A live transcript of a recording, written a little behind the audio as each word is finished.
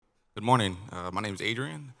Good morning. My name is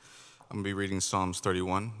Adrian. I'm going to be reading Psalms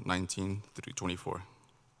 31, 19 through 24.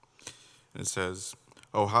 And it says,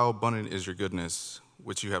 "Oh, how abundant is your goodness,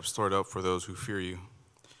 which you have stored up for those who fear you,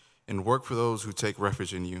 and work for those who take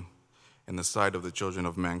refuge in you, in the sight of the children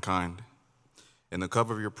of mankind. In the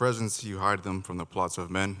cover of your presence you hide them from the plots of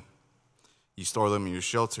men. You store them in your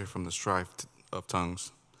shelter from the strife of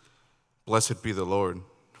tongues. Blessed be the Lord,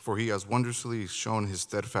 for he has wondrously shown his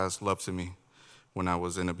steadfast love to me when I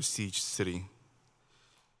was in a besieged city.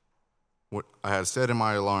 What I had said in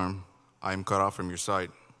my alarm, I am cut off from your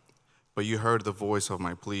sight. But you heard the voice of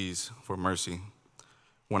my pleas for mercy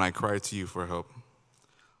when I cried to you for help.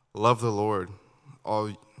 Love the Lord, all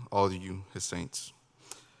you, his saints.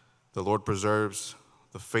 The Lord preserves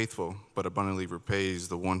the faithful, but abundantly repays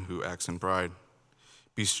the one who acts in pride.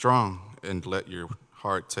 Be strong and let your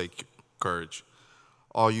heart take courage,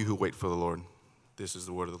 all you who wait for the Lord." This is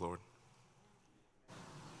the word of the Lord.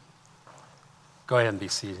 Go ahead and be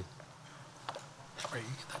seated. Ray, you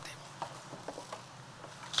get that table.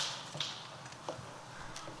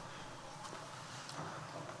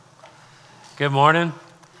 Good morning.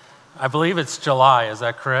 I believe it's July, is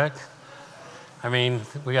that correct? I mean,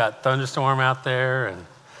 we got thunderstorm out there and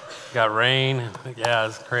got rain. Yeah,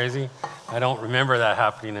 it's crazy. I don't remember that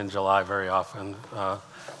happening in July very often.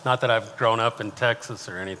 Not that I've grown up in Texas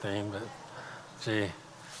or anything, but gee,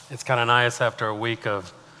 it's kind of nice after a week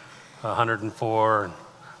of 104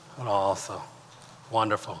 and all, so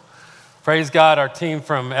wonderful. Praise God, our team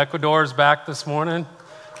from Ecuador is back this morning.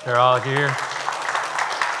 They're all here.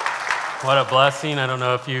 What a blessing. I don't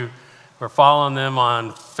know if you were following them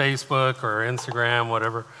on Facebook or Instagram,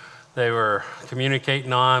 whatever they were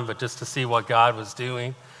communicating on, but just to see what God was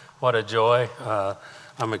doing, what a joy.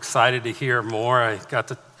 I'm excited to hear more. I got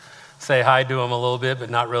to say hi to them a little bit, but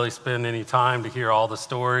not really spend any time to hear all the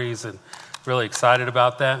stories, and really excited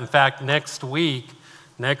about that. In fact, next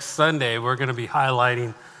Sunday, we're going to be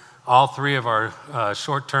highlighting all three of our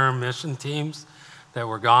short-term mission teams that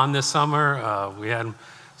were gone this summer. We had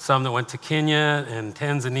some that went to Kenya and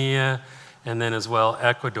Tanzania, and then as well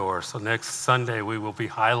Ecuador. So next Sunday, we will be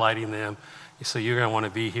highlighting them. So you're going to want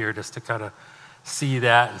to be here just to kind of see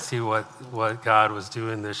that and see what God was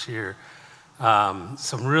doing this year.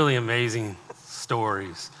 Some really amazing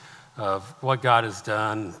stories of what God has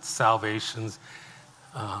done, salvations.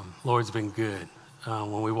 Lord's been good.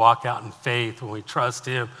 When we walk out in faith, when we trust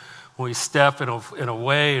Him, when we step in a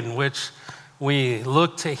way in which we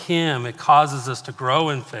look to Him, it causes us to grow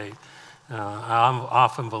in faith. I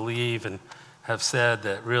often believe and have said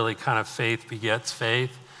that really kind of faith begets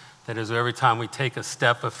faith. That is, every time we take a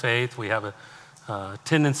step of faith, we have a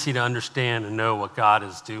tendency to understand and know what God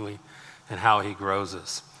is doing and how He grows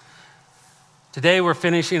us. Today we're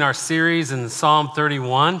finishing our series in Psalm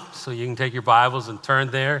 31, so you can take your Bibles and turn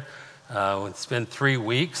there. It's been 3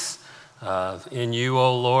 weeks. In you,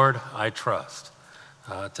 O Lord, I trust.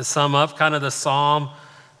 To sum up, kind of the psalm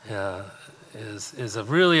is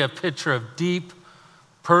really a picture of deep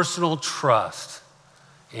personal trust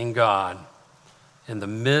in God in the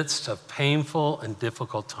midst of painful and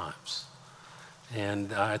difficult times.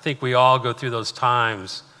 And I think we all go through those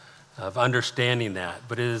times of understanding that,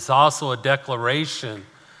 but it is also a declaration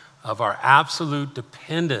of our absolute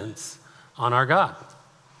dependence on our God.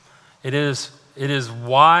 It is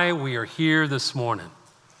why we are here this morning.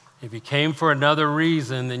 If you came for another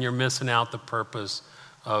reason, then you're missing out the purpose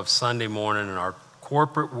of Sunday morning and our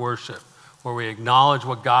corporate worship, where we acknowledge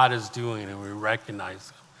what God is doing and we recognize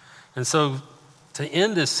Him. And so to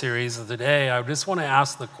end this series of today, I just want to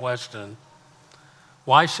ask the question,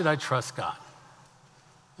 why should I trust God?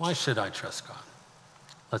 Why should I trust God?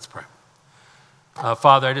 Let's pray.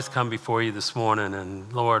 Father, I just come before you this morning,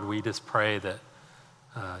 and Lord, we just pray that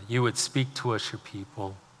you would speak to us, your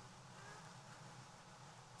people.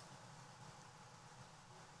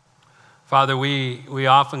 Father, we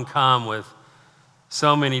often come with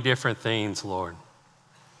so many different things, Lord.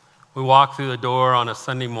 We walk through the door on a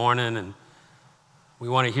Sunday morning, and we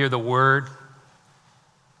want to hear the word.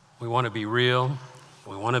 We want to be real.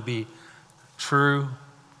 We want to be true.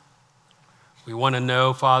 We want to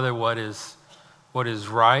know, Father, what is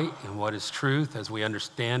right and what is truth as we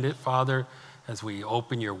understand it, Father. As we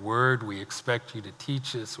open your word, we expect you to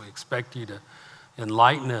teach us. We expect you to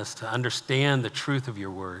enlighten us to understand the truth of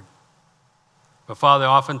your word. But Father,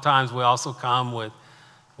 oftentimes we also come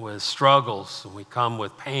with struggles, and we come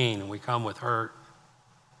with pain, and we come with hurt.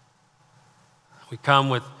 We come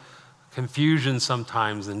with confusion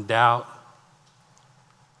sometimes and doubt.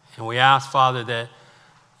 And we ask, Father, that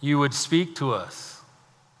you would speak to us.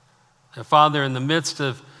 That, Father, in the midst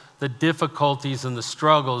of the difficulties and the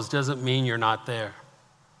struggles doesn't mean you're not there.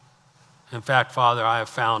 In fact, Father, I have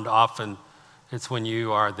found often it's when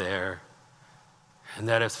you are there. And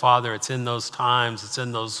that is, Father, it's in those times, it's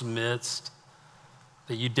in those midst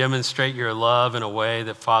that you demonstrate your love in a way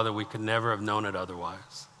that, Father, we could never have known it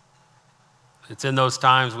otherwise. It's in those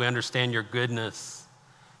times we understand your goodness,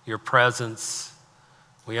 your presence.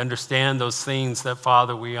 We understand those things that,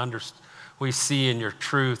 Father, we see in your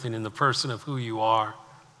truth and in the person of who you are.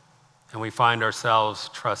 And we find ourselves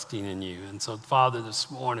trusting in you. And so, Father, this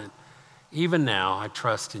morning, even now, I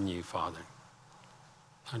trust in you, Father.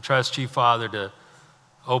 I trust you, Father, to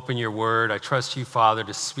open your word. I trust you, Father,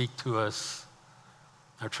 to speak to us.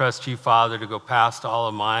 I trust you, Father, to go past all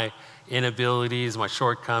of my inabilities, my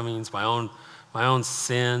shortcomings, my own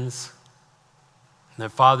sins. And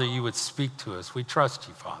that, Father, you would speak to us. We trust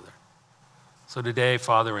you, Father. So today,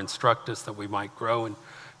 Father, instruct us that we might grow in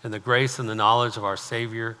the grace and the knowledge of our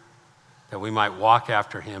Savior, that we might walk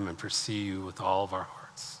after him and pursue you with all of our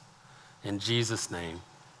hearts. In Jesus' name,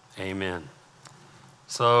 amen.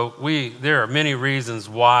 So there are many reasons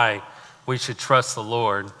why we should trust the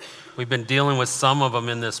Lord. We've been dealing with some of them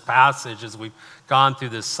in this passage as we've gone through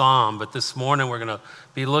this psalm, but this morning we're going to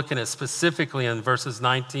be looking at specifically in verses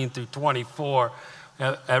 19 through 24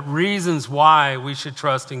 at reasons why we should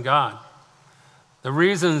trust in God. The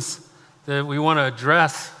reasons that we want to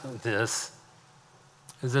address this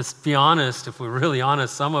is, let's be honest, if we're really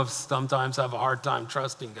honest, some of us sometimes have a hard time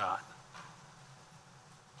trusting God.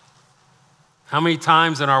 How many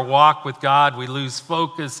times in our walk with God we lose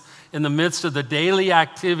focus in the midst of the daily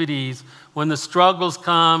activities, when the struggles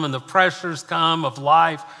come and the pressures come of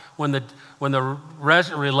life, when the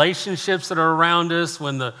relationships that are around us,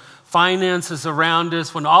 when the finances around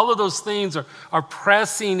us, when all of those things are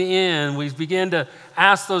pressing in, we begin to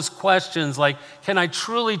ask those questions like, can I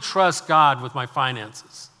truly trust God with my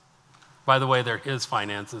finances? By the way, they're his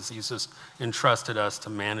finances. He's just entrusted us to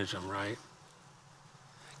manage them, right?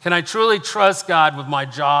 Can I truly trust God with my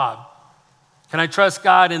job? Can I trust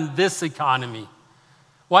God in this economy?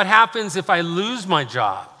 What happens if I lose my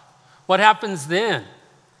job? What happens then?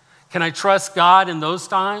 Can I trust God in those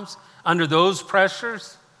times, under those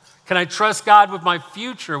pressures? Can I trust God with my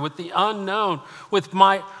future, with the unknown, with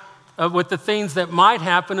the things that might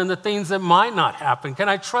happen and the things that might not happen? Can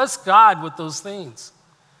I trust God with those things?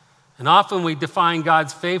 And often we define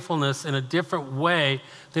God's faithfulness in a different way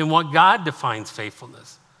than what God defines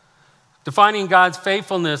faithfulness. Defining God's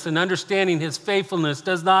faithfulness and understanding his faithfulness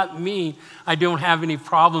does not mean I don't have any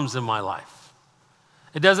problems in my life.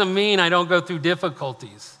 It doesn't mean I don't go through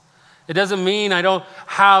difficulties. It doesn't mean I don't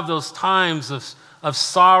have those times of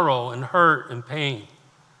sorrow and hurt and pain.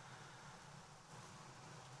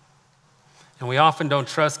 And we often don't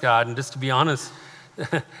trust God. And just to be honest,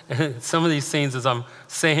 some of these things as I'm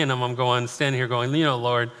saying them, I'm standing here going,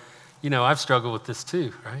 Lord, I've struggled with this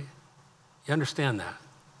too, right? You understand that?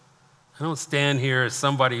 I don't stand here as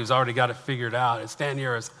somebody who's already got it figured out. I stand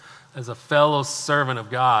here as a fellow servant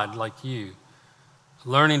of God like you,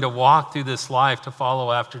 learning to walk through this life to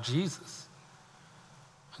follow after Jesus.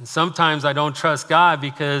 And sometimes I don't trust God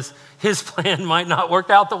because his plan might not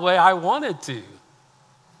work out the way I want it to.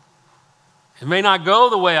 It may not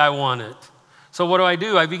go the way I want it. So what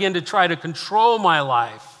do? I begin to try to control my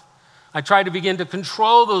life. I try to begin to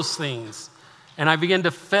control those things. And I begin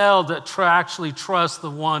to fail to actually trust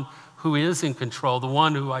the one who is in control, the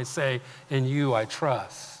one who I say, in you I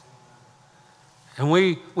trust. And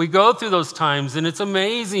we go through those times, and it's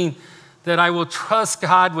amazing that I will trust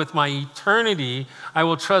God with my eternity. I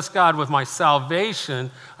will trust God with my salvation.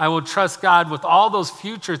 I will trust God with all those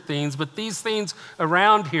future things. But these things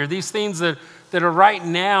around here, these things that are right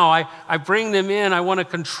now, I bring them in. I want to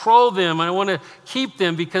control them. I want to keep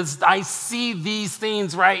them because I see these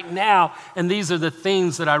things right now, and these are the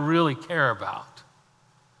things that I really care about.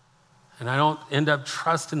 And I don't end up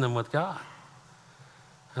trusting them with God.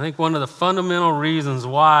 I think one of the fundamental reasons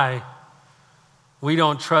why we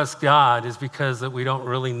don't trust God is because that we don't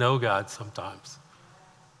really know God sometimes.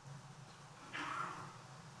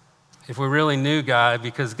 If we really knew God,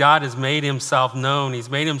 because God has made himself known.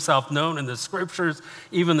 He's made himself known in the scriptures,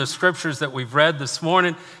 even the scriptures that we've read this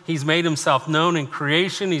morning. He's made himself known in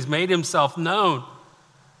creation. He's made himself known.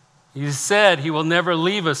 He said he will never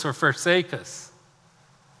leave us or forsake us.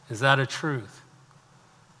 Is that a truth?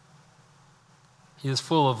 He is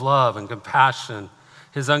full of love and compassion.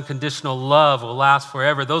 His unconditional love will last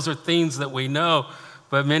forever. Those are things that we know,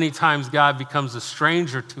 but many times God becomes a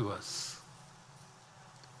stranger to us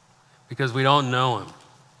because we don't know him.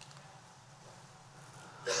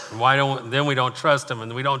 And then we don't trust him,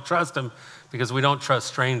 and we don't trust him because we don't trust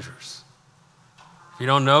strangers. If you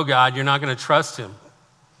don't know God, you're not going to trust him.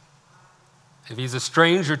 If he's a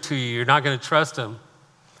stranger to you, you're not going to trust him.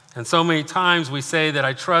 And so many times we say that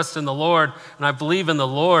I trust in the Lord and I believe in the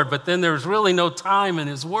Lord, but then there's really no time in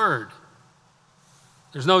his word.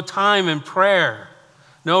 There's no time in prayer,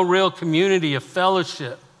 no real community of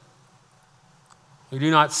fellowship. We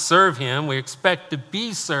do not serve him. We expect to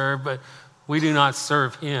be served, but we do not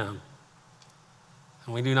serve him.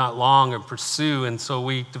 And we do not long and pursue, and so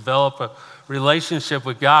we develop a relationship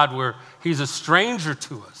with God where he's a stranger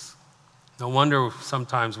to us. No wonder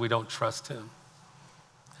sometimes we don't trust him.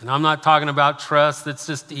 And I'm not talking about trust that's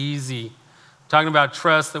just easy. I'm talking about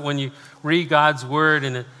trust that when you read God's word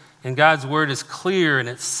and God's word is clear and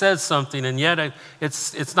it says something, and yet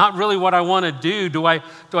it's not really what I want to do. Do I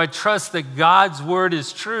trust that God's word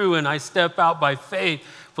is true and I step out by faith,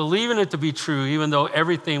 believing it to be true, even though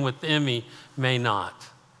everything within me may not?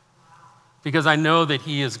 Because I know that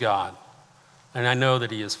he is God and I know that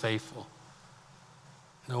he is faithful.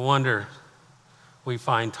 No wonder we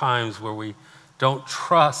find times where we don't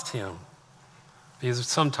trust him, because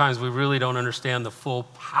sometimes we really don't understand the full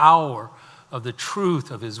power of the truth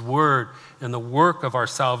of his word and the work of our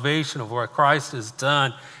salvation, of what Christ has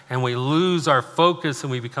done, and we lose our focus and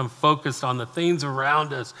we become focused on the things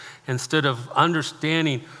around us instead of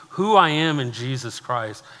understanding who I am in Jesus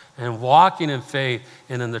Christ and walking in faith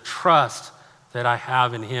and in the trust that I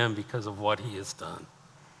have in him because of what he has done.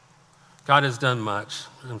 God has done much.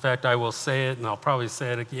 In fact, I will say it, and I'll probably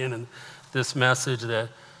say it again in this message, that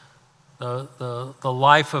the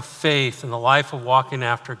life of faith and the life of walking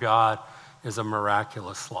after God is a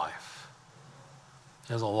miraculous life.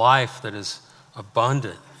 It is a life that is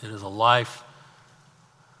abundant. It is a life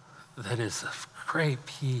that is of great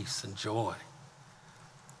peace and joy.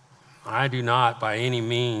 I do not by any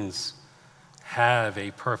means have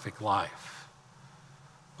a perfect life,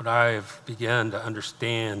 but I have begun to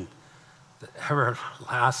understand the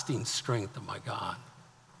everlasting strength of my God,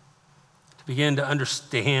 to begin to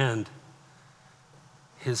understand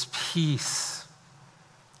his peace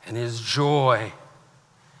and his joy,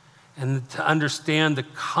 and to understand the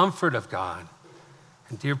comfort of God.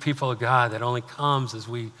 And dear people of God, that only comes as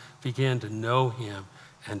we begin to know him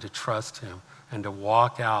and to trust him and to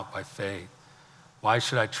walk out by faith. Why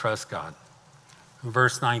should I trust God? In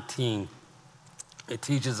verse 19, it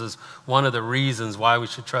teaches us one of the reasons why we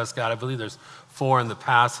should trust God. I believe there's 4 in the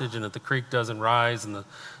passage, and if the creek doesn't rise and the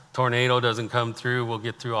tornado doesn't come through, we'll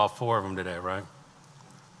get through all 4 of them today, right?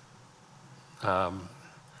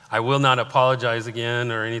 I will not apologize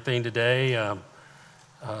again or anything today.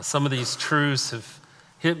 Some of these truths have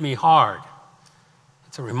hit me hard.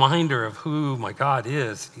 It's a reminder of who my God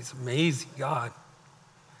is. He's an amazing God.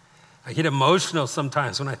 I get emotional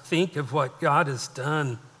sometimes when I think of what God has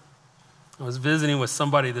done. I was visiting with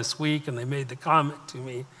somebody this week, and they made the comment to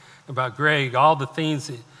me about, Greg, all the things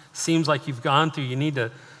it seems like you've gone through, you need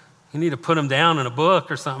to put them down in a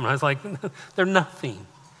book or something. I was like, they're nothing.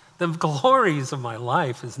 The glories of my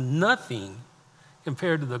life is nothing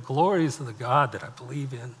compared to the glories of the God that I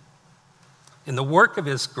believe in. In the work of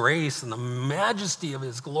his grace and the majesty of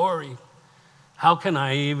his glory, how can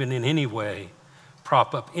I even in any way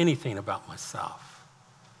prop up anything about myself?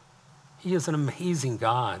 He is an amazing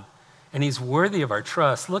God, and he's worthy of our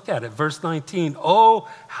trust. Look at it, verse 19. Oh,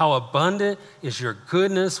 how abundant is your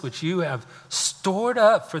goodness, which you have stored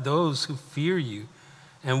up for those who fear you,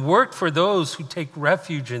 and worked for those who take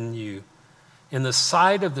refuge in you, in the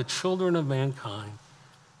sight of the children of mankind.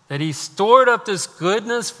 That he stored up this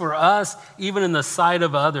goodness for us, even in the sight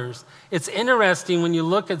of others. It's interesting when you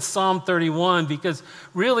look at Psalm 31, because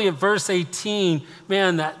really at verse 18,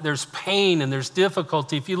 man, that there's pain and there's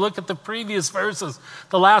difficulty. If you look at the previous verses,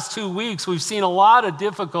 the last 2 weeks, we've seen a lot of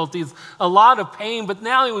difficulties, a lot of pain, but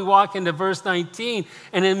now we walk into verse 19,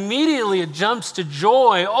 and immediately it jumps to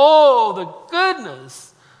joy. Oh, the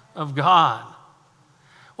goodness of God.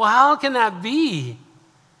 Well, how can that be?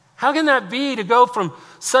 How can that be, to go from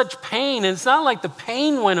such pain? And it's not like the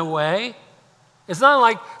pain went away. It's not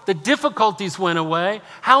like the difficulties went away.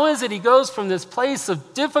 How is it he goes from this place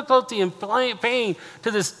of difficulty and pain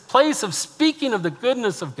to this place of speaking of the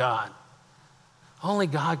goodness of God? Only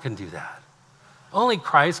God can do that. Only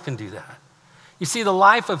Christ can do that. You see, the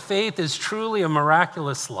life of faith is truly a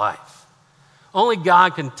miraculous life. Only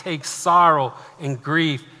God can take sorrow and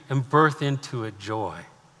grief and birth into it joy.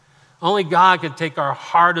 Only God can take our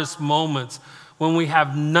hardest moments when we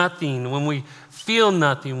have nothing, when we feel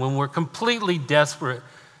nothing, when we're completely desperate,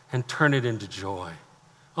 and turn it into joy.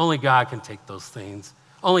 Only God can take those things.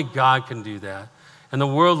 Only God can do that. And the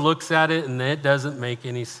world looks at it and it doesn't make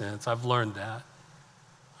any sense. I've learned that.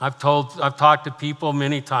 I've talked to people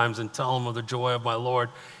many times and tell them of the joy of my Lord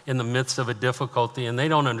in the midst of a difficulty, and they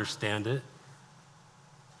don't understand it.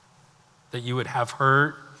 that you would have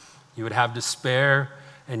hurt, you would have despair,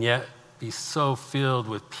 and yet be so filled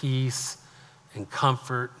with peace and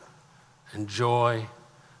comfort and joy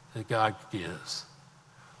that God gives.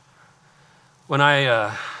 When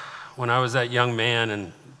I was that young man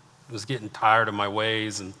and was getting tired of my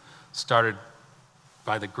ways and started,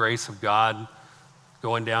 by the grace of God,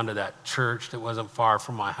 going down to that church that wasn't far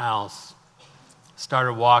from my house,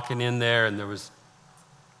 started walking in there, and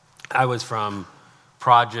I was from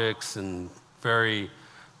projects and very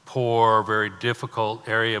poor, very difficult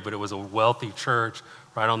area, but it was a wealthy church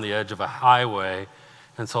right on the edge of a highway.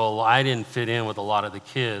 And so I didn't fit in with a lot of the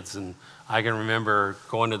kids. And I can remember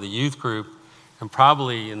going to the youth group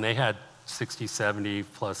and they had 60, 70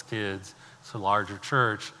 plus kids. It's a larger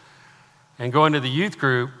church. And going to the youth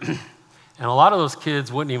group, and a lot of those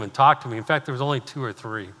kids wouldn't even talk to me. In fact, there was only 2 or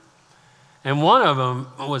 3. And one of them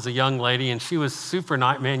was a young lady, and she was super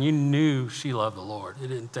nice. Man, you knew she loved the Lord. It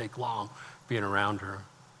didn't take long being around her.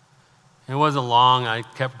 And it wasn't long. I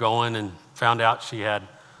kept going and found out she had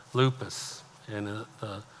lupus. And the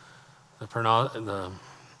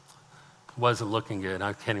wasn't looking good.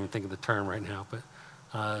 I can't even think of the term right now,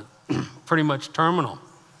 but pretty much terminal.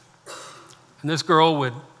 And this girl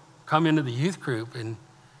would come into the youth group, and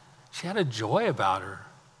she had a joy about her.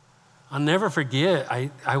 I'll never forget,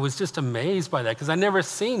 I was just amazed by that because I never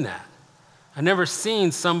seen that. I never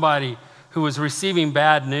seen somebody who was receiving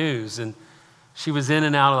bad news, and she was in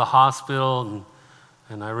and out of the hospital,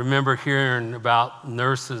 and I remember hearing about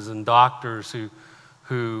nurses and doctors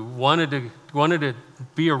who wanted to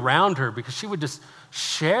be around her because she would just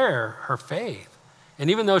share her faith. And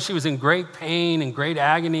even though she was in great pain and great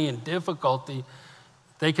agony and difficulty,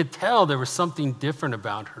 they could tell there was something different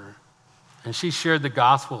about her. And she shared the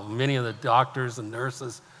gospel. Many of the doctors and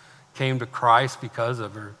nurses came to Christ because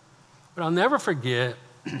of her. But I'll never forget,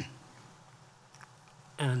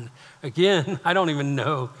 and again, I don't even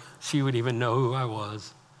know she would even know who I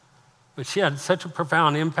was. But she had such a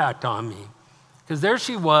profound impact on me. Because there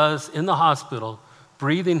she was in the hospital,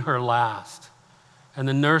 breathing her last. And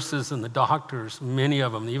the nurses and the doctors, many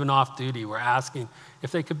of them, even off duty, were asking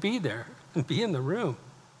if they could be there and be in the room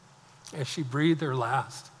as she breathed her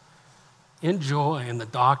last. In joy, and the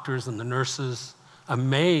doctors and the nurses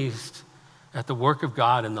amazed at the work of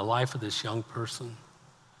God in the life of this young person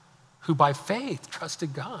who by faith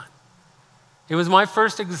trusted God. It was my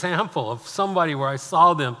first example of somebody where I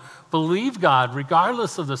saw them believe God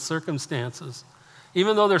regardless of the circumstances,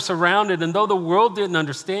 even though they're surrounded and though the world didn't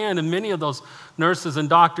understand, and many of those nurses and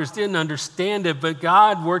doctors didn't understand it, but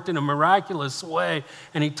God worked in a miraculous way,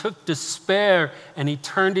 and he took despair and he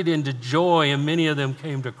turned it into joy, and many of them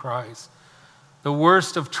came to Christ. The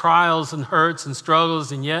worst of trials and hurts and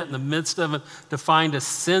struggles, and yet in the midst of it, to find a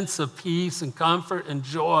sense of peace and comfort and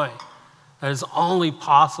joy that is only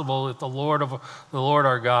possible if the Lord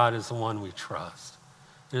our God is the one we trust.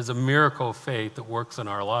 It is a miracle of faith that works in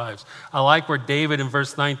our lives. I like where David in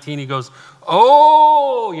verse 19, he goes,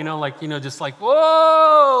 oh, just like,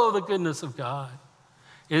 whoa, the goodness of God.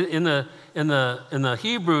 In the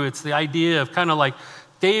Hebrew, it's the idea of kind of like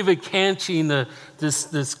David catching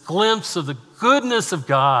this glimpse of the goodness of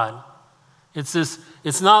God.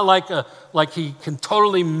 It's not like he can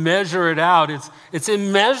totally measure it out. It's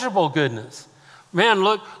immeasurable goodness. Man,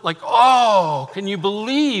 look, can you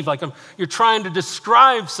believe? You're trying to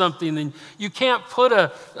describe something, and you can't put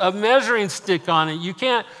a measuring stick on it. You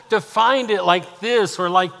can't define it like this or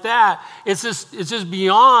like that. It's just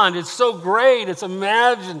beyond. It's so great. It's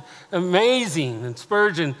amazing. And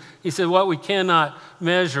Spurgeon, he said, what we cannot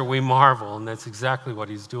measure, we marvel. And that's exactly what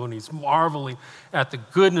he's doing. He's marveling at the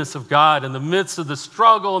goodness of God in the midst of the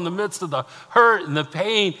struggle, in the midst of the hurt and the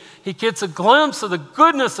pain. He gets a glimpse of the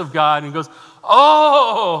goodness of God, and he goes,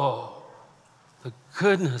 oh, the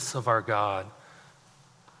goodness of our God.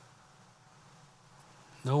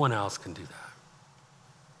 No one else can do that.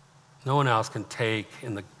 No one else can take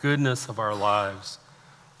in the goodness of our lives.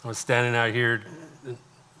 I was standing out here,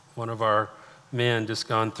 one of our men just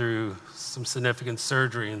gone through some significant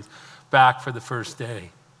surgery and back for the first day.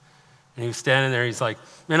 And he was standing there, he's like,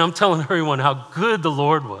 man, I'm telling everyone how good the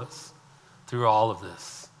Lord was through all of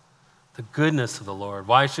this. The goodness of the Lord.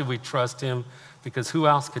 Why should we trust him? Because who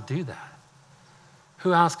else could do that?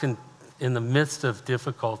 Who else can, in the midst of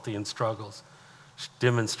difficulty and struggles,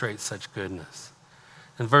 demonstrate such goodness?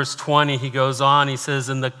 In verse 20, he goes on, he says,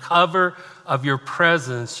 in the cover of your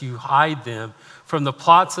presence you hide them. From the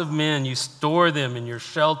plots of men you store them in your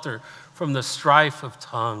shelter from the strife of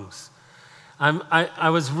tongues.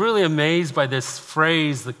 I was really amazed by this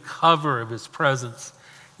phrase, the cover of his presence.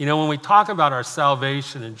 You know, when we talk about our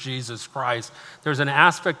salvation in Jesus Christ, there's an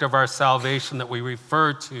aspect of our salvation that we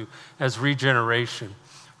refer to as regeneration.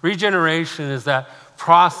 Regeneration is that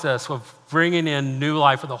process of bringing in new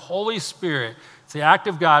life with the Holy Spirit. It's the act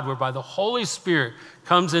of God whereby the Holy Spirit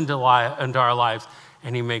comes into our lives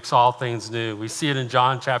and he makes all things new. We see it in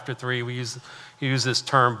John chapter 3. We use this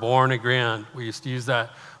term, born again. We used to use that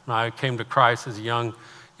when I came to Christ as a young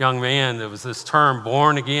man. There was this term,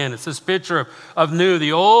 born again. It's this picture of new.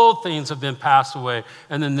 The old things have been passed away,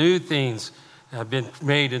 and the new things have been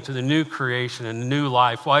made into the new creation and new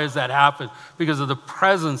life. Why does that happen? Because of the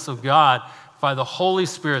presence of God by the Holy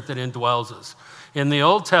Spirit that indwells us. In the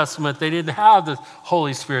Old Testament, they didn't have the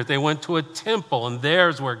Holy Spirit. They went to a temple, and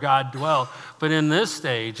there's where God dwelled. But in this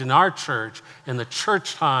stage, in our church, in the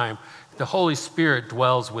church time, the Holy Spirit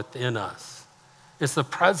dwells within us. It's the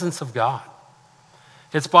presence of God.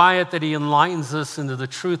 It's by it that he enlightens us into the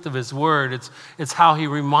truth of his word. It's how he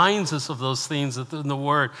reminds us of those things in the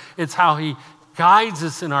word. It's how he guides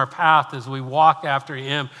us in our path as we walk after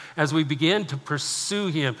him, as we begin to pursue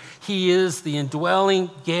him. He is the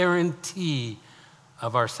indwelling guarantee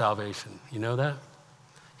of our salvation. You know that?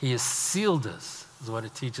 He has sealed us, is what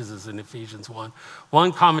it teaches us in Ephesians 1.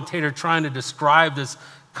 One commentator trying to describe this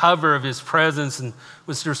cover of his presence and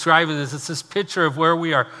was describing this. It's this picture of where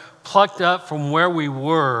we are plucked up from where we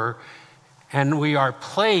were and we are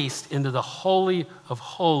placed into the holy of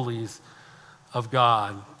holies of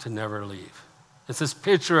God to never leave. It's this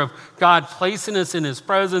picture of God placing us in his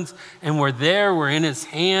presence, and we're there, we're in his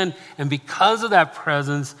hand, and because of that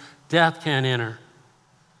presence, death can't enter.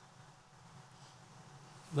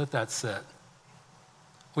 Let that sit.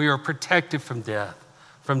 We are protected from death,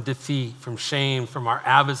 from defeat, from shame, from our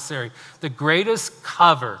adversary. The greatest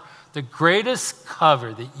cover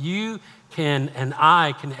that you can and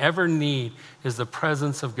I can ever need is the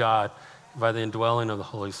presence of God by the indwelling of the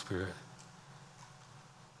Holy Spirit.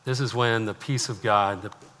 This is when the peace of God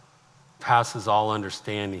that passes all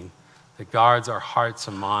understanding, that guards our hearts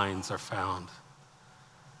and minds, are found.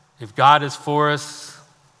 If God is for us,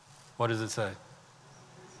 what does it say?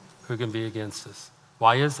 Who can be against us?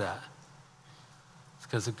 Why is that? It's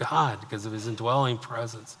because of God, because of his indwelling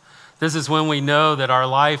presence. This is when we know that our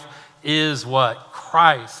life is what?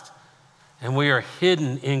 Christ. And we are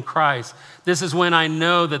hidden in Christ. This is when I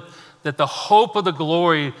know that the hope of the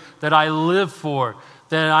glory that I live for,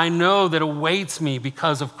 that I know that awaits me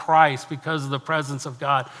because of Christ, because of the presence of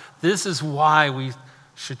God. This is why we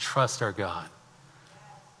should trust our God.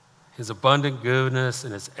 His abundant goodness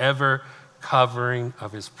and his ever covering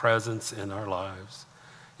of his presence in our lives.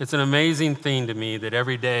 It's an amazing thing to me that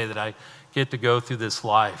every day that I get to go through this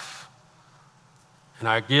life, and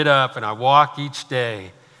I get up and I walk each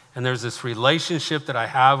day, and there's this relationship that I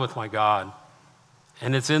have with my God.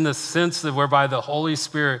 And it's in the sense that whereby the Holy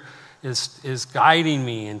Spirit is guiding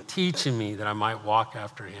me and teaching me that I might walk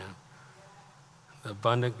after him. The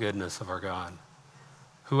abundant goodness of our God.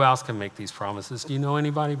 Who else can make these promises? Do you know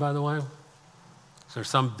anybody, by the way? Is there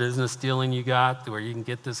some business dealing you got where you can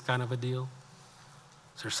get this kind of a deal?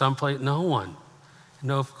 Is there some place? No one.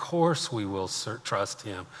 No, of course we will trust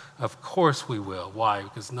him. Of course we will. Why?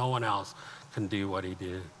 Because no one else can do what he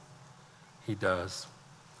did. He does.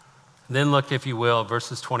 And then look, if you will,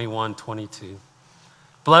 verses 21, 22.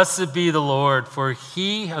 Blessed be the Lord, for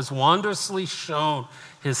he has wondrously shown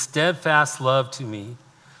his steadfast love to me.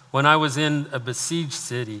 When I was in a besieged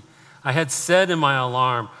city, I had said in my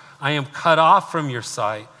alarm, I am cut off from your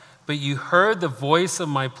sight, but you heard the voice of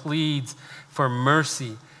my pleads for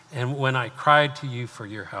mercy, and when I cried to you for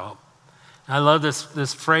your help. And I love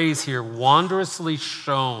this phrase here, wondrously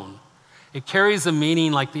shown. It carries a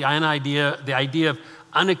meaning like the idea of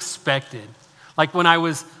unexpected. Like when I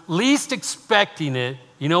was least expecting it,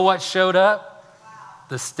 you know what showed up?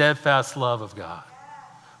 The steadfast love of God.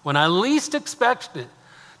 When I least expected it,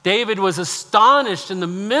 David was astonished in the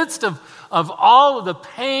midst of all of the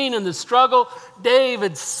pain and the struggle.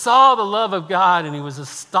 David saw the love of God and he was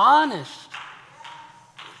astonished.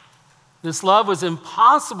 This love was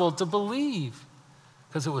impossible to believe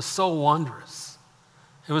because it was so wondrous.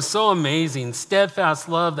 It was so amazing. Steadfast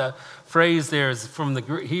love, that phrase there is from the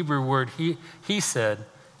Hebrew word he said,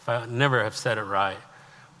 if I never have said it right.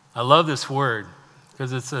 I love this word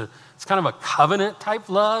because it's kind of a covenant type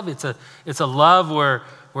love. It's a love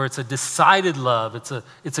where it's a decided love.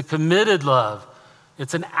 It's a committed love.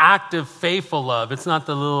 It's an active, faithful love. It's not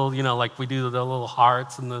the little, like we do the little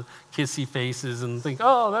hearts and the kissy faces and think,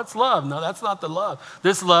 oh, that's love. No, that's not the love.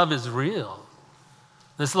 This love is real.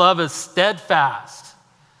 This love is steadfast.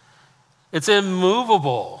 It's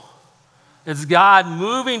immovable. It's God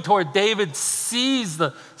moving toward David, sees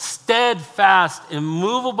the steadfast,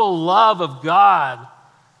 immovable love of God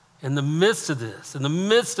in the midst of this, in the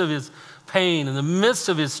midst of his pain, in the midst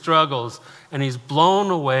of his struggles, and he's blown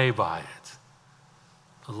away by it.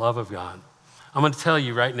 The love of God. I'm going to tell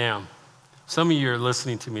you right now, some of you are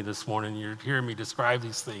listening to me this morning, you're hearing me describe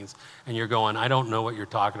these things, and you're going, I don't know what you're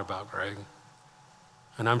talking about, Greg.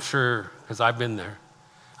 And I'm sure, because I've been there.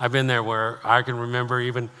 I've been there where I can remember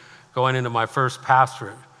even going into my first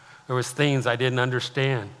pastorate. There was things I didn't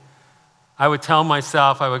understand. I would tell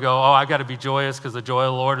myself, I would go, I got to be joyous because the joy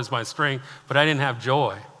of the Lord is my strength, but I didn't have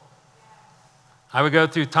joy. I would go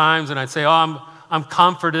through times and I'd say, I'm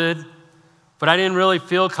comforted, but I didn't really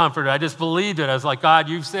feel comforted. I just believed it. I was like, God,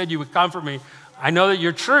 you've said you would comfort me. I know that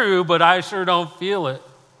you're true, but I sure don't feel it.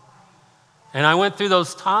 And I went through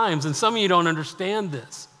those times, and some of you don't understand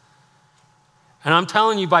this. And I'm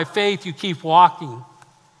telling you, by faith, you keep walking.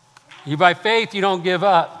 By faith, you don't give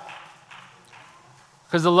up.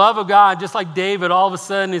 Because the love of God, just like David, all of a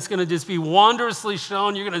sudden, it's going to just be wondrously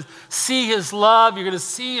shown. You're going to see his love. You're going to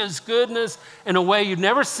see his goodness in a way you've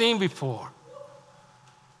never seen before.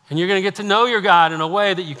 And you're going to get to know your God in a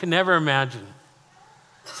way that you can never imagine.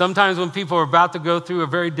 Sometimes when people are about to go through a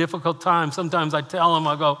very difficult time, sometimes I tell them,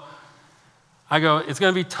 I go, it's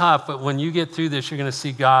going to be tough, but when you get through this, you're going to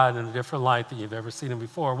see God in a different light than you've ever seen him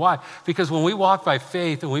before. Why? Because when we walk by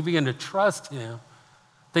faith and we begin to trust him,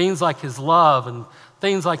 things like his love and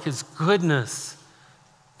things like his goodness,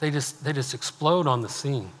 they just explode on the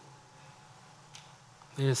scene.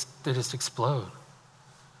 They just explode.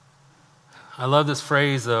 I love this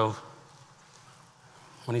phrase, though,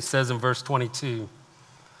 when he says in verse 22,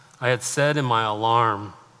 I had said in my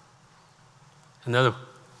alarm. In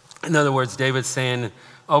other words, David's saying,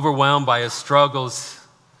 overwhelmed by his struggles,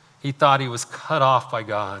 he thought he was cut off by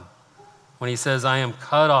God. When he says, I am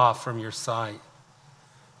cut off from your sight.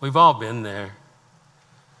 We've all been there.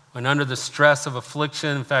 When under the stress of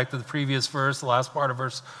affliction, in fact, the previous verse, the last part of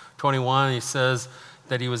verse 21, he says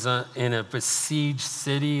that he was in a besieged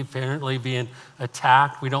city, apparently being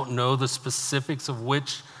attacked. We don't know the specifics of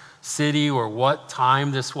which city or what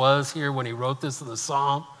time this was here when he wrote this in the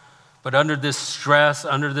psalm. But under this stress,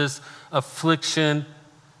 under this affliction,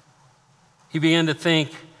 he began to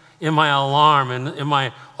think, in my alarm and in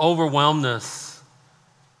my overwhelmedness,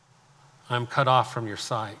 I'm cut off from your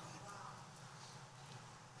sight.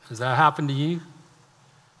 Has that happened to you?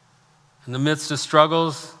 In the midst of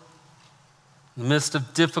struggles, in the midst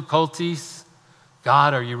of difficulties,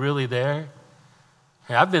 God, are you really there?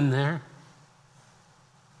 Hey, I've been there.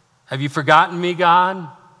 Have you forgotten me, God?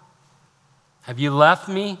 Have you left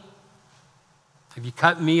me? Have you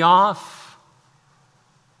cut me off?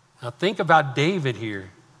 Now think about David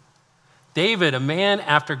here. David, a man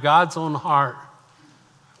after God's own heart,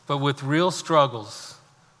 but with real struggles,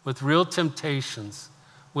 with real temptations,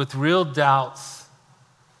 with real doubts,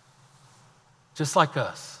 just like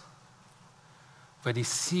us. But he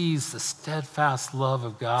sees the steadfast love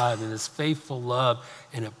of God and his faithful love,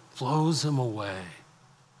 and it blows him away.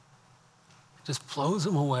 It just blows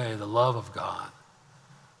him away, the love of God.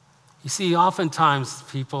 You see, oftentimes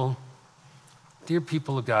people, dear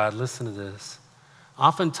people of God, listen to this.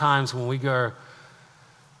 Oftentimes when we go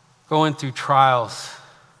going through trials,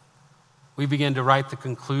 we begin to write the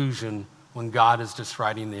conclusion when God is just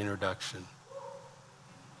writing the introduction.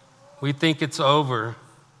 We think it's over.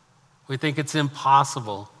 We think it's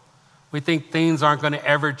impossible. We think things aren't going to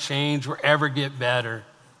ever change or ever get better.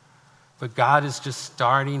 But God is just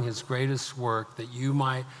starting his greatest work that you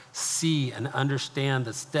might see and understand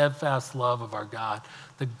the steadfast love of our God,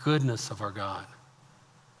 the goodness of our God.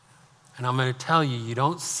 And I'm going to tell you, you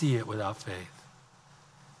don't see it without faith.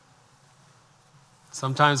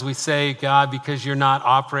 Sometimes we say, God, because you're not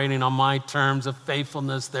operating on my terms of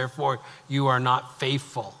faithfulness, therefore you are not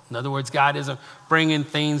faithful. In other words, God isn't bringing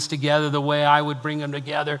things together the way I would bring them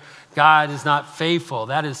together. God is not faithful.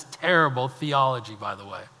 That is terrible theology, by the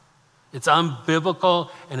way. It's unbiblical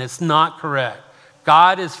and it's not correct.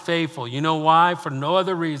 God is faithful. You know why? For no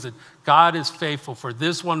other reason. God is faithful for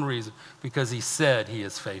this one reason, because he said he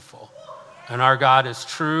is faithful. And our God is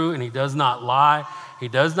true and he does not lie. He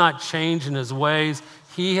does not change in his ways.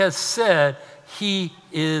 He has said he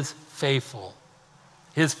is faithful.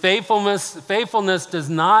 His faithfulness does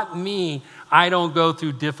not mean I don't go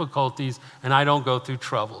through difficulties and I don't go through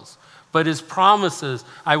troubles. But his promises,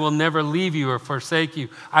 I will never leave you or forsake you.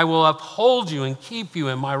 I will uphold you and keep you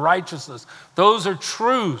in my righteousness. Those are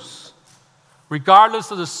truths,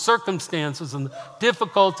 regardless of the circumstances and the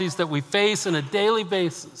difficulties that we face on a daily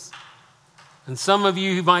basis. And some of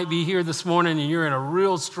you who might be here this morning and you're in a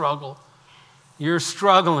real struggle. You're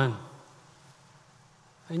struggling.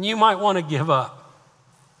 and you might want to give up.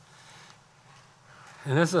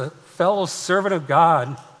 And as a fellow servant of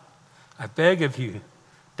God, I beg of you,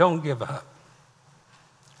 don't give up.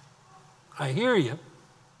 I hear you.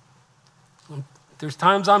 There's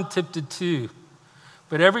times I'm tempted too.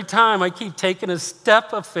 But every time I keep taking a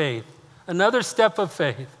step of faith, another step of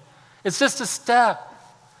faith. It's just a step.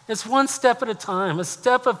 It's one step at a time, a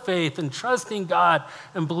step of faith and trusting God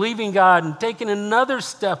and believing God and taking another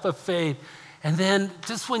step of faith. And then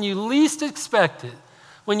just when you least expect it,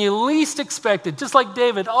 just like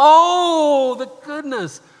David, oh, the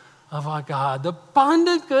goodness of our God, the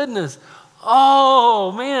abundant goodness.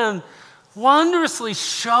 Oh, man, wondrously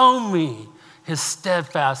show me his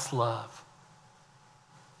steadfast love.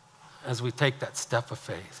 As we take that step of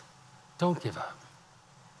faith, don't give up.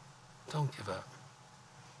 Don't give up.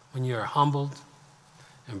 When you are humbled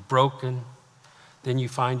and broken, then you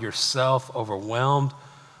find yourself overwhelmed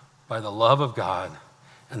by the love of God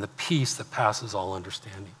and the peace that passes all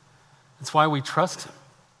understanding. It's why we trust him.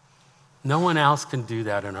 No one else can do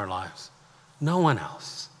that in our lives. No one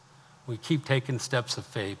else. We keep taking steps of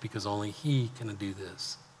faith because only he can do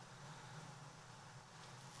this.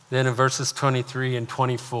 Then in verses 23 and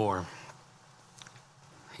 24,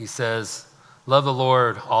 he says, love the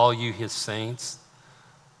Lord, all you his saints.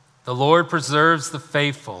 The Lord preserves the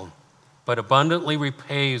faithful, but abundantly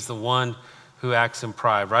repays the one who acts in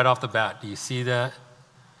pride. Right off the bat, do you see that?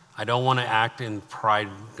 I don't want to act in pride,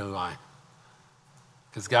 do I?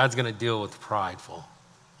 Because God's going to deal with the prideful.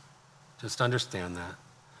 Just understand that.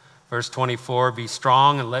 Verse 24, be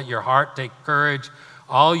strong and let your heart take courage,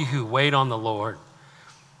 all you who wait on the Lord.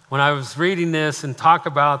 When I was reading this and talk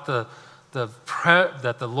about that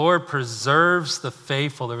the Lord preserves the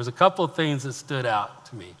faithful, there was a couple of things that stood out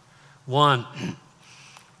to me. One,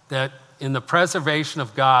 that in the preservation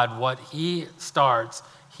of God, what he starts,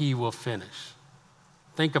 he will finish.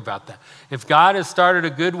 Think about that. If God has started a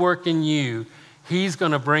good work in you, he's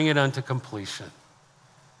going to bring it unto completion.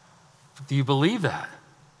 Do you believe that?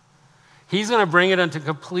 He's going to bring it unto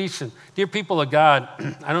completion. Dear people of God,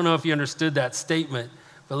 I don't know if you understood that statement,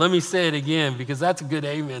 but let me say it again because that's a good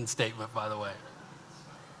amen statement, by the way.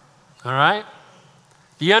 All right?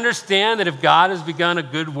 Do you understand that if God has begun a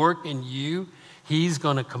good work in you, he's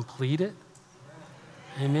going to complete it?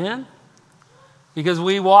 Amen? Because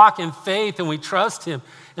we walk in faith and we trust him.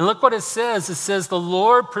 And look what it says. It says, the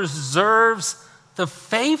Lord preserves the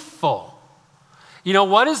faithful. You know,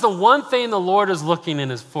 what is the one thing the Lord is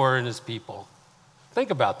looking for in his people?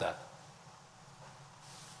 Think about that.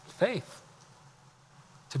 Faith.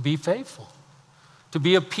 To be faithful. To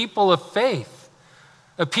be a people of faith.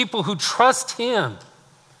 A people who trust him.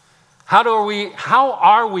 How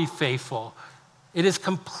are we faithful? It is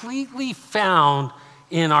completely found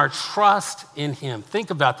in our trust in him. Think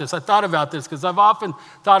about this. I thought about this because I've often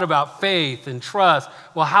thought about faith and trust.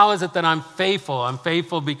 Well, how is it that I'm faithful? I'm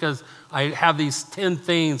faithful because I have these 10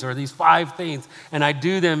 things or these 5 things and I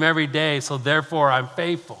do them every day, so therefore I'm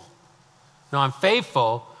faithful. No, I'm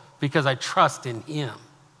faithful because I trust in him.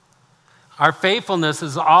 Our faithfulness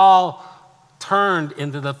is all turned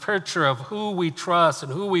into the picture of who we trust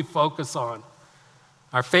and who we focus on.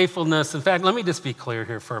 Our faithfulness, in fact, let me just be clear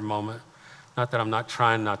here for a moment. Not that I'm not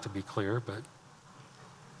trying not to be clear, but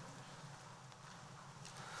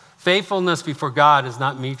faithfulness before God is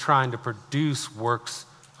not me trying to produce works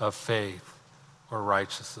of faith or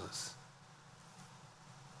righteousness.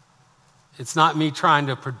 It's not me trying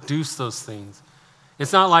to produce those things.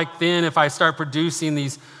 It's not like then if I start producing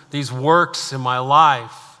these works in my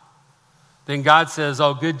life, then God says,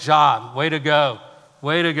 oh, good job, way to go,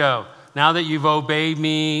 way to go. Now that you've obeyed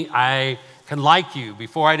me, I can like you.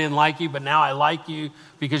 Before I didn't like you, but now I like you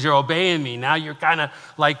because you're obeying me. Now you're kind of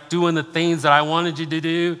like doing the things that I wanted you to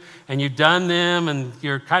do, and you've done them, and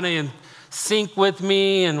you're kind of in sync with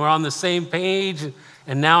me, and we're on the same page,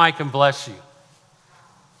 and now I can bless you.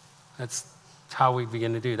 That's how we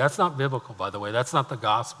begin to do. That's not biblical, by the way. That's not the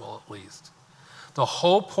gospel, at least. The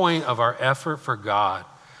whole point of our effort for God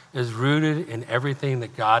is rooted in everything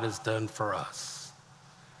that God has done for us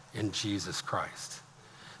in Jesus Christ.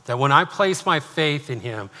 That when I place my faith in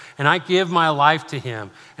him and I give my life to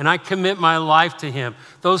him and I commit my life to him,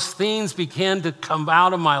 those things begin to come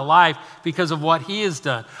out of my life because of what he has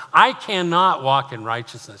done. I cannot walk in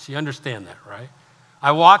righteousness. You understand that, right?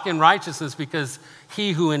 I walk in righteousness because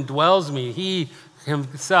he who indwells me, he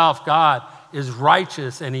himself, God, is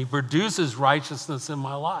righteous and he produces righteousness in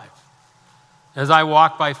my life. As I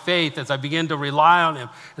walk by faith, as I begin to rely on him,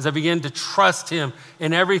 as I begin to trust him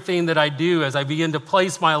in everything that I do, as I begin to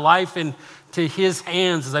place my life into his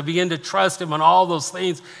hands, as I begin to trust him in all those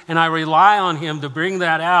things, and I rely on him to bring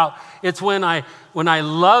that out, it's when I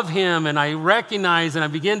love him and I recognize and I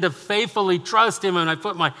begin to faithfully trust him and I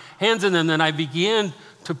put my hands in him, then I begin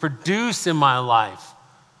to produce in my life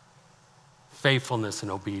faithfulness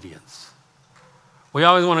and obedience. We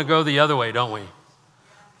always want to go the other way, don't we?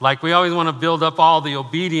 Like we always want to build up all the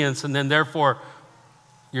obedience and then therefore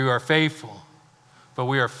you are faithful. But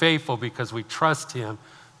we are faithful because we trust him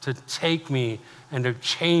to take me and to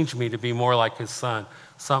change me to be more like his son,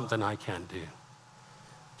 something I can't do,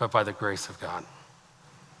 but by the grace of God.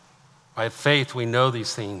 By faith, we know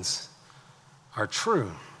these things are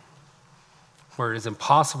true, where it is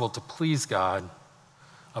impossible to please God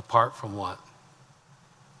apart from what?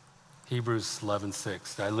 Hebrews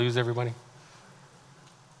 11:6. Did I lose everybody?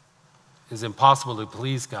 It's impossible to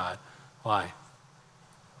please God. Why?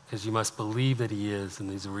 Because you must believe that he is, and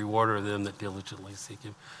he's a rewarder of them that diligently seek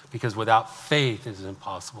him. Because without faith, it is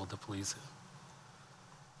impossible to please him.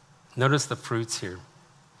 Notice the fruits here.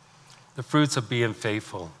 The fruits of being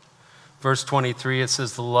faithful. Verse 23, it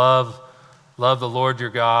says, love the Lord your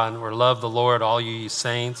God, or love the Lord, all you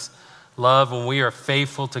saints. Love, when we are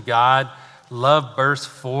faithful to God, love bursts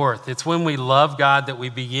forth. It's when we love God that we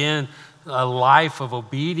begin a life of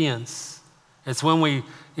obedience. It's when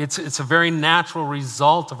it's a very natural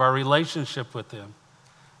result of our relationship with him.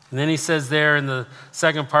 And then he says there in the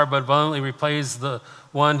second part, but abundantly replays the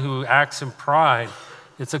one who acts in pride.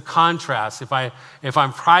 It's a contrast. If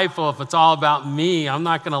I'm prideful, if it's all about me, I'm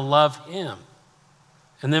not going to love him.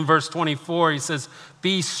 And then verse 24, he says,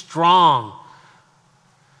 be strong.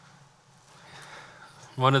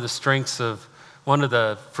 One of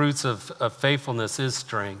the fruits of faithfulness is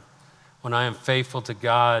strength. When I am faithful to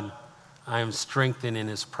God, I am strengthened in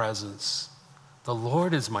his presence. The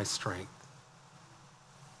Lord is my strength.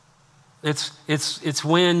 It's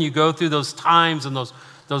when you go through those times and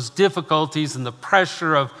those difficulties and the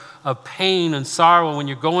pressure of pain and sorrow, when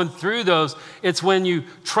you're going through those, it's when you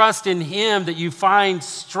trust in him that you find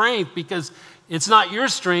strength, because it's not your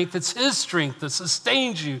strength, it's his strength that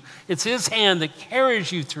sustains you. It's his hand that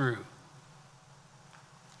carries you through.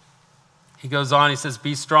 He goes on, he says,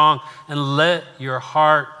 be strong and let your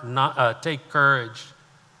heart not take courage.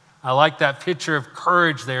 I like that picture of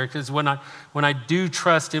courage there, because when I do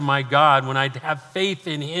trust in my God, when I have faith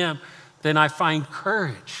in him, then I find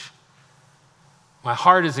courage. My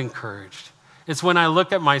heart is encouraged. It's when I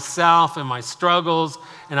look at myself and my struggles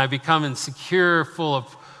and I become insecure, full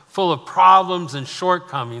of problems and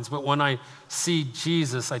shortcomings. But when I see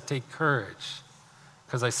Jesus, I take courage,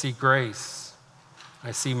 because I see grace.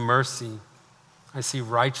 I see mercy. I see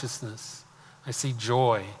righteousness. I see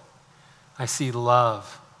joy. I see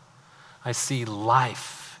love. I see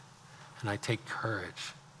life. And I take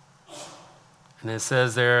courage. And it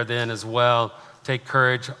says there then as well, take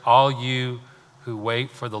courage, all you who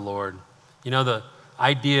wait for the Lord. You know, the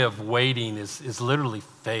idea of waiting is literally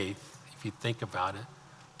faith, if you think about it.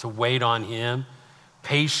 To wait on him.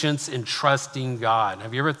 Patience in trusting God.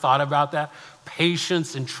 Have you ever thought about that?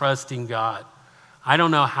 Patience in trusting God. I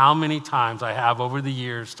don't know how many times I have over the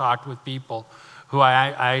years talked with people who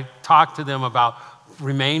I talk to them about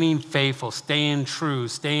remaining faithful, staying true,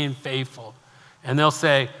 staying faithful. And they'll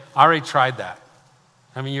say, I already tried that.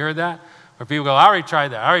 I mean, you heard that? Or people go, I already tried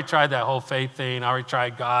that. I already tried that whole faith thing. I already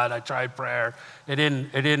tried God. I tried prayer. It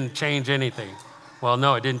didn't change anything. Well,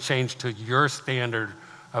 no, it didn't change to your standard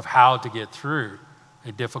of how to get through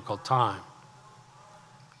a difficult time.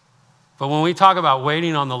 But when we talk about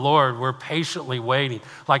waiting on the Lord, we're patiently waiting.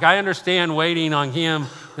 Like, I understand waiting on him,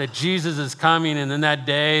 that Jesus is coming, and in that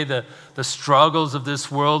day, the struggles of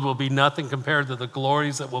this world will be nothing compared to the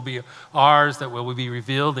glories that will be ours, that will be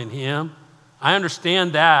revealed in him. I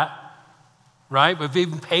understand that, right? But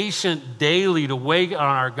being patient daily to wait on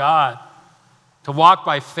our God, to walk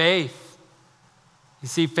by faith. You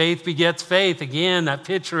see, faith begets faith. Again, that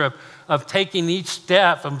picture of taking each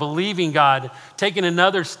step and believing God, taking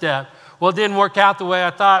another step. Well, it didn't work out the way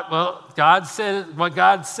I thought. Well, God said, what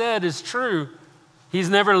God said is true. He's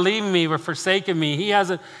never leaving me or forsaken me. He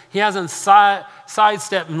hasn't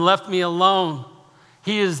sidestepped and left me alone.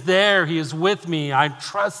 He is there. He is with me. I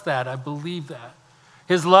trust that. I believe that.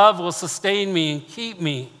 His love will sustain me and keep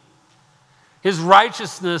me. His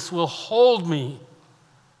righteousness will hold me.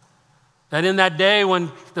 That in that day when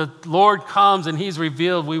the Lord comes and he's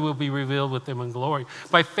revealed, we will be revealed with him in glory.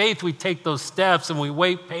 By faith, we take those steps and we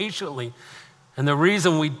wait patiently. And the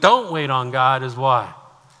reason we don't wait on God is why?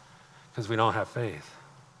 Because we don't have faith.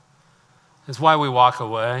 It's why we walk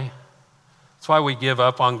away. That's why we give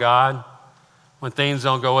up on God when things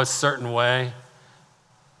don't go a certain way.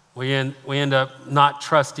 We end up not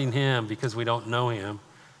trusting him because we don't know him.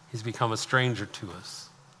 He's become a stranger to us,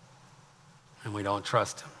 and we don't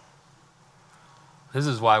trust him. This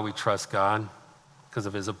is why we trust God, because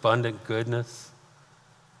of his abundant goodness.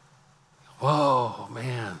 Whoa,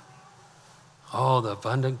 man. Oh, the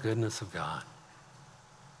abundant goodness of God.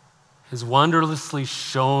 His wondrously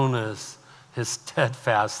shown us his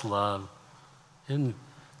steadfast love, and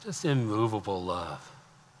just immovable love.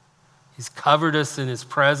 He's covered us in his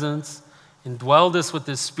presence, indwelled us with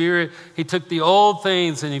his Spirit. He took the old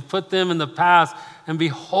things and he put them in the past, and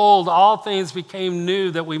behold, all things became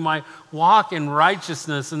new, that we might walk in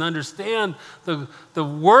righteousness and understand the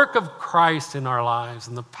work of Christ in our lives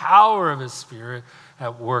and the power of his Spirit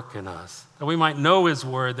at work in us, that we might know his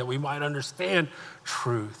word, that we might understand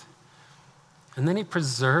truth. And then he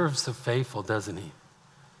preserves the faithful, doesn't he?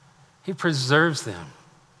 He preserves them.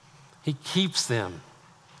 He keeps them.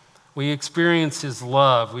 We experience his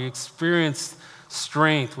love. We experience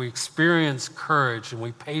strength. We experience courage, and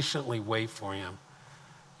we patiently wait for him.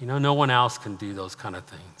 You know, no one else can do those kind of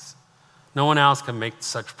things. No one else can make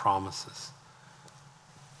such promises.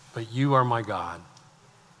 But you are my God.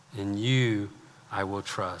 In you I will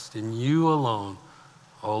trust. In you alone,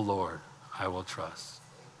 O Lord, I will trust.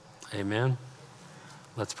 Amen.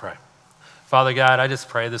 Let's pray. Father God, I just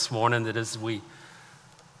pray this morning that as we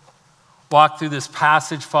walk through this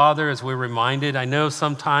passage, Father, as we're reminded, I know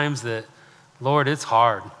sometimes that, Lord, it's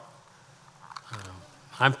hard.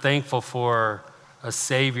 I'm thankful for a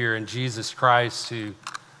Savior in Jesus Christ who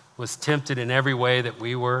was tempted in every way that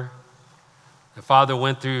we were. The Father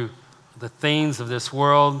went through the things of this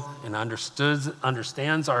world and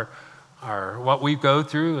understands our what we go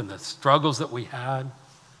through and the struggles that we had.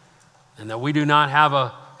 And that we do not have a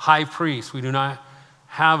high priest. We do not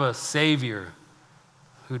have a Savior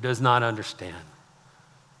who does not understand.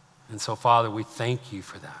 And so, Father, we thank you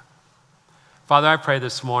for that. Father, I pray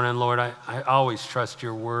this morning, Lord, I always trust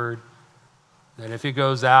your word, that if it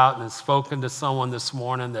goes out and is spoken to someone this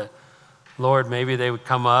morning, that, Lord, maybe they would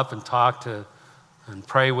come up and talk to and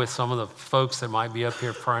pray with some of the folks that might be up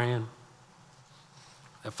here praying.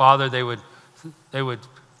 That, Father, they would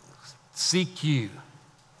seek you.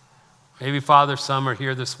 Maybe, Father, some are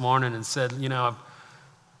here this morning and said, you know, I've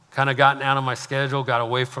kind of gotten out of my schedule, got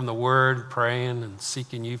away from the word, praying and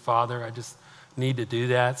seeking you, Father. I just need to do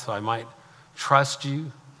that so I might trust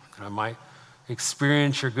you, and I might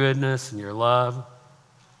experience your goodness and your love,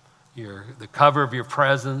 the cover of your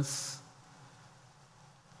presence.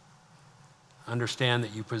 Understand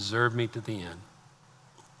that you preserve me to the end.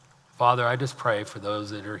 Father, I just pray for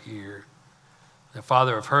those that are here, that,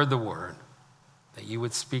 Father, have heard the word, that you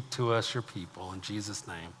would speak to us, your people. In Jesus'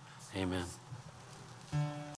 name, amen.